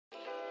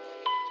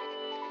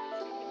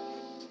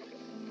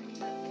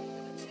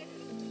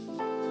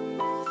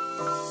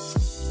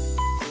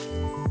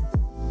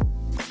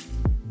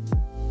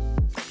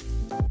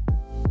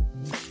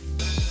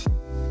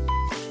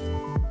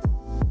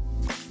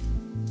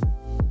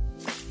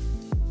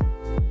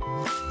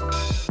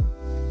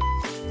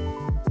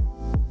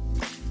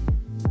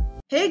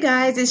Hey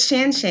guys, it's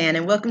Shan Shan,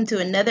 and welcome to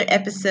another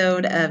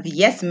episode of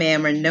Yes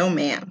Ma'am or No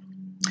Ma'am.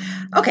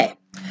 Okay,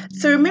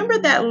 so remember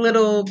that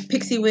little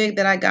pixie wig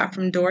that I got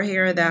from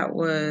DorHair that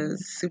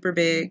was super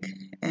big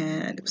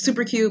and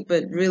super cute,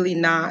 but really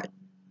not,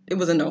 it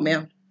was a no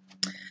ma'am.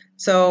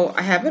 So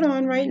I have it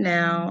on right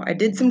now. I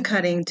did some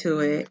cutting to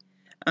it.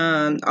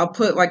 I'll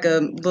put like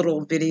a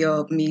little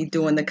video of me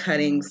doing the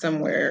cutting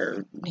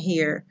somewhere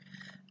here.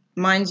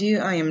 Mind you,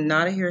 I am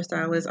not a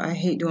hairstylist. I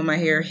hate doing my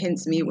hair,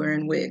 hence me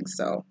wearing wigs.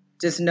 So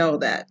just know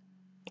that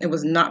it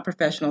was not a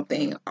professional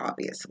thing,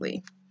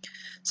 obviously.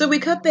 So we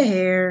cut the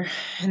hair,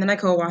 and then I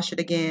co-wash it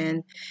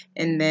again,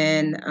 and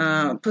then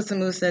put some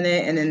mousse in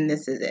it, and then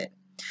this is it.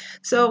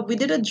 So we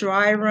did a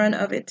dry run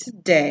of it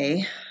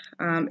today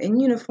in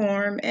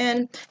uniform,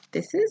 and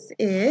this is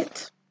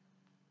it.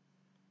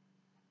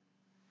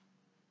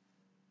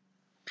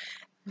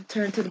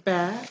 Turn to the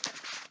back.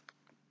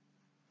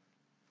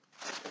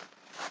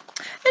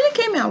 And it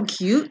came out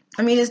cute.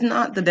 I mean, it's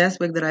not the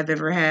best wig that I've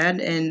ever had,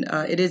 and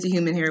it is a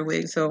human hair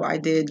wig, so I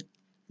did,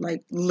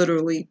 like,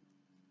 literally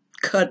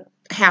cut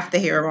half the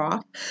hair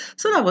off.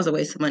 So that was a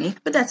waste of money,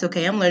 but that's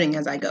okay. I'm learning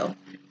as I go.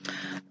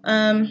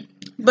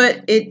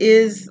 But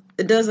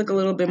it does look a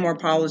little bit more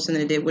polished than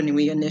it did when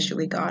we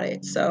initially got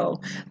it.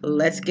 So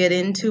let's get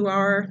into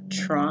our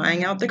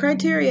trying out the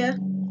criteria.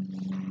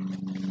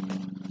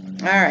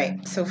 All right,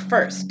 so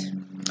first,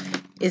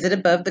 is it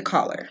above the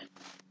collar?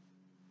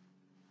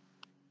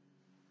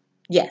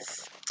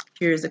 Yes.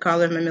 Here's the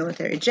collar of my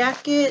military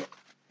jacket.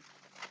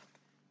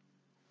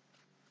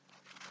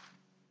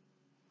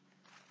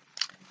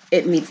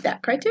 It meets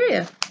that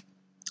criteria.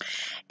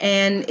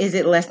 And is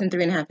it less than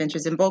 3.5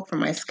 inches in bulk for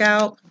my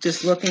scalp?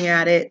 Just looking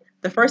at it,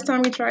 the first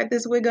time we tried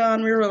this wig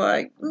on, we were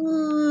like,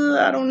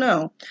 I don't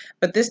know.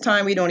 But this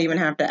time we don't even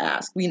have to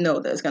ask. We know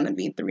that it's going to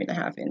be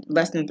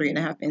less than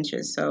 3.5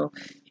 inches. So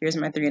here's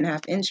my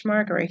 3.5 inch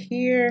mark right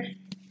here.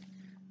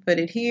 Put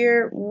it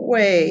here,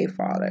 way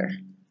farther.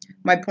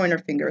 My pointer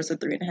finger is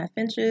 3.5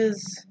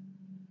 inches.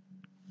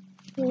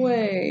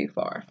 Way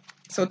far.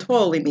 So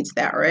totally meets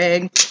that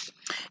reg.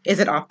 Is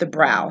it off the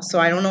brow? So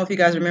I don't know if you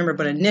guys remember,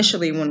 but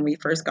initially when we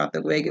first got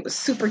the wig, it was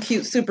super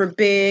cute, super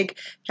big,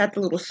 had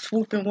the little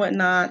swoop and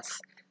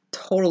whatnots,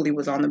 totally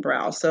was on the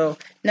brow. So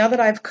now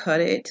that I've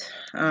cut it,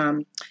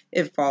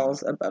 it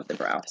falls above the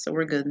brow. So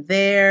we're good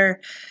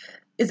there.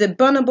 Is it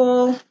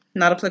bunnable?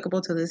 Not applicable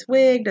to this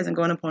wig, doesn't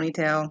go in a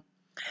ponytail.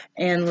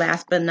 And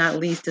last but not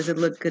least, does it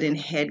look good in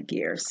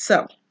headgear?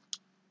 So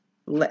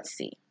let's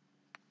see.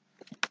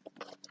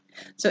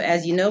 So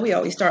as you know, we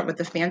always start with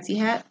the fancy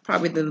hat,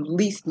 probably the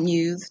least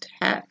used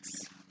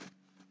hats.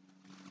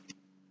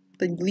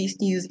 The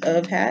least used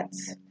of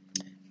hats.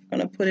 I'm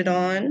gonna put it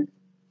on.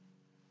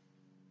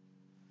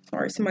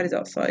 Sorry, somebody's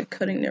outside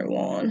cutting their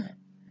lawn.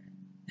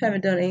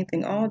 Haven't done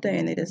anything all day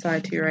and they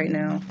decide to right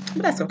now,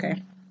 but that's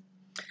okay.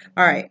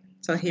 All right,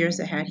 so here's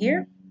the hat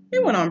here.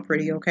 It went on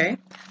pretty okay.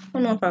 I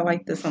don't know if I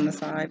like this on the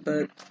side,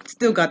 but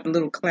still got the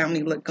little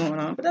clowny look going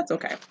on, but that's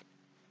okay.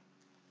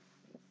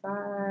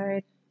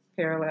 Side,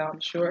 parallel,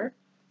 I'm sure.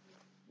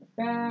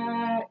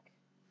 Back.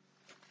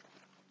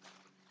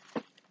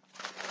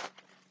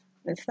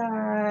 The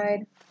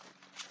side.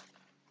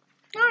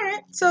 All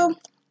right, so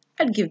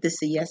I'd give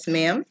this a yes,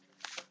 ma'am,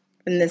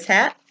 from this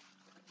hat.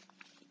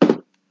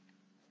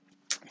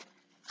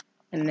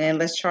 And then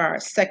let's try our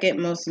second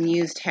most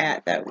used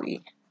hat that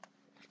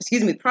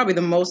probably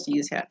the most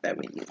used hat that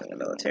we use in the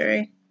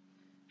military.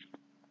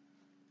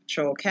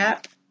 Patrol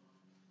cap.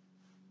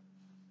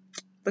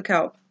 Look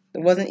how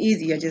it wasn't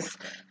easy. When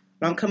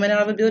I'm coming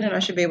out of a building, I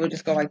should be able to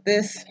just go like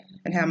this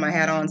and have my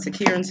hat on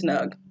secure and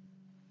snug.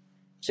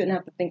 Shouldn't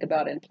have to think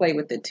about it and play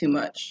with it too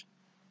much.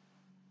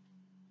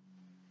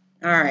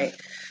 All right.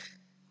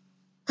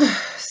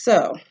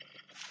 So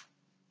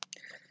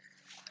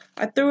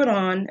I threw it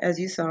on, as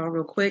you saw,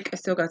 real quick. I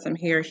still got some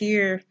hair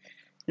here.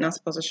 Not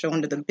supposed to show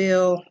under the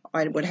bill.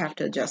 I would have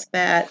to adjust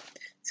that.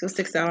 Still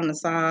sticks out on the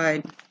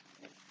side.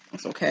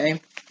 That's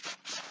okay.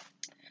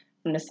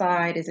 From the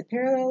side, is it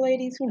parallel,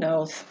 ladies? Who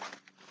knows?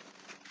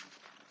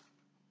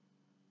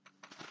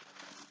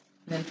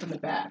 And then from the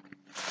back.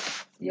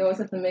 You always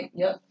have to make,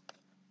 yep.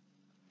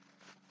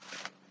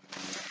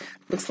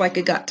 Looks like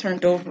it got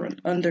turned over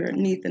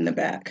underneath in the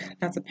back.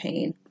 That's a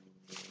pain.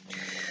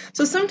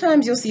 So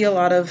sometimes you'll see a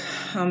lot of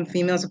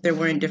females, if they're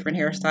wearing different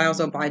hairstyles,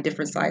 they'll buy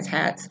different size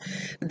hats.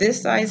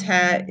 This size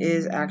hat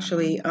is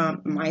actually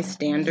my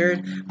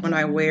standard when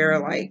I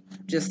wear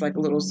just like a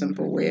little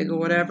simple wig or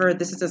whatever.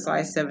 This is a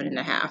size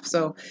 7.5.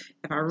 So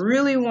if I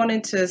really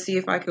wanted to see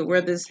if I could wear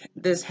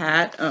this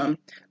hat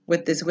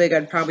with this wig,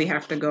 I'd probably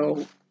have to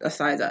go a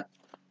size up.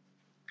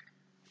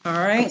 All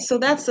right, so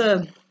that's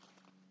a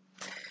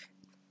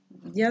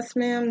yes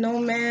ma'am, no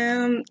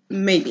ma'am,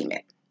 maybe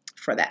ma'am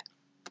for that.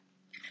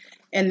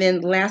 And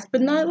then last but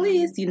not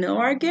least, you know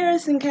our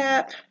Garrison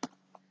cap,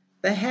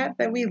 the hat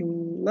that we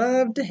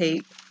love to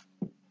hate.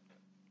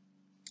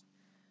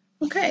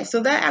 Okay, so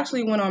that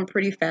actually went on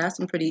pretty fast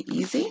and pretty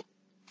easy.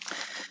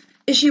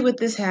 Issue with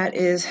this hat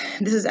is,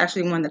 this is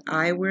actually one that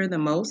I wear the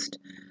most,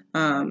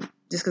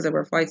 just because I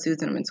wear flight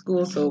suits and I'm in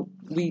school, so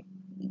we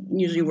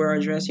usually wear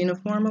a dress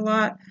uniform a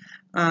lot.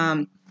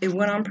 It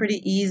went on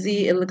pretty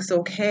easy. It looks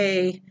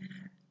okay.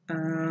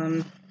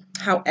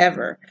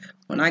 However,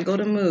 when I go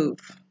to move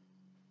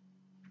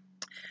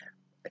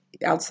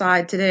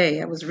outside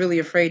today, I was really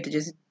afraid to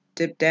just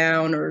dip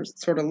down or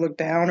sort of look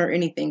down or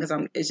anything because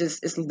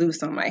it's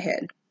loose on my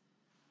head.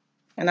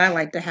 And I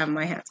like to have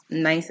my hats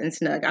nice and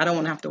snug. I don't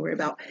want to have to worry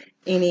about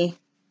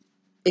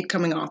it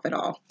coming off at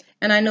all.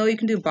 And I know you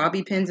can do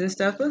bobby pins and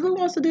stuff, but who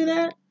wants to do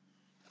that?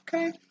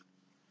 Okay.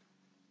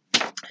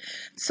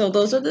 So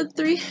those are the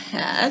 3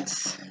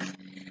 hats.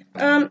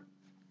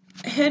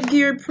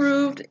 Headgear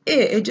approved.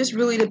 It just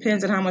really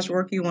depends on how much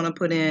work you want to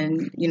put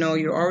in. You know,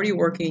 you're already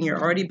working,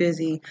 you're already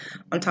busy.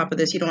 On top of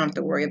this, you don't have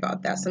to worry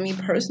about that. So me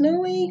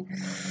personally,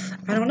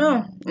 I don't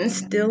know. It's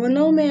still a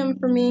no ma'am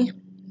for me,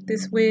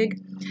 this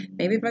wig.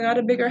 Maybe if I got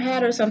a bigger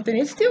hat or something.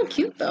 It's still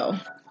cute though.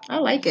 I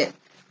like it.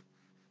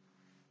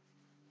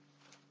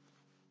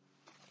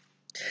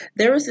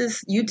 There was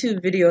this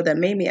YouTube video that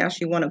made me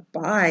actually want to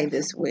buy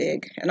this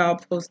wig, and I'll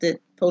post the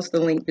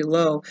link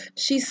below.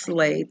 She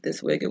slayed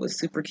this wig. It was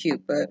super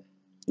cute, but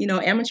you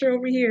know, amateur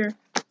over here.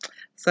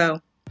 So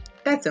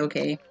that's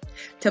okay.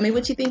 Tell me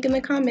what you think in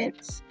the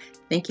comments.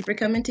 Thank you for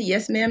coming to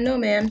Yes Ma'am, No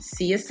Ma'am.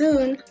 See you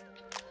soon.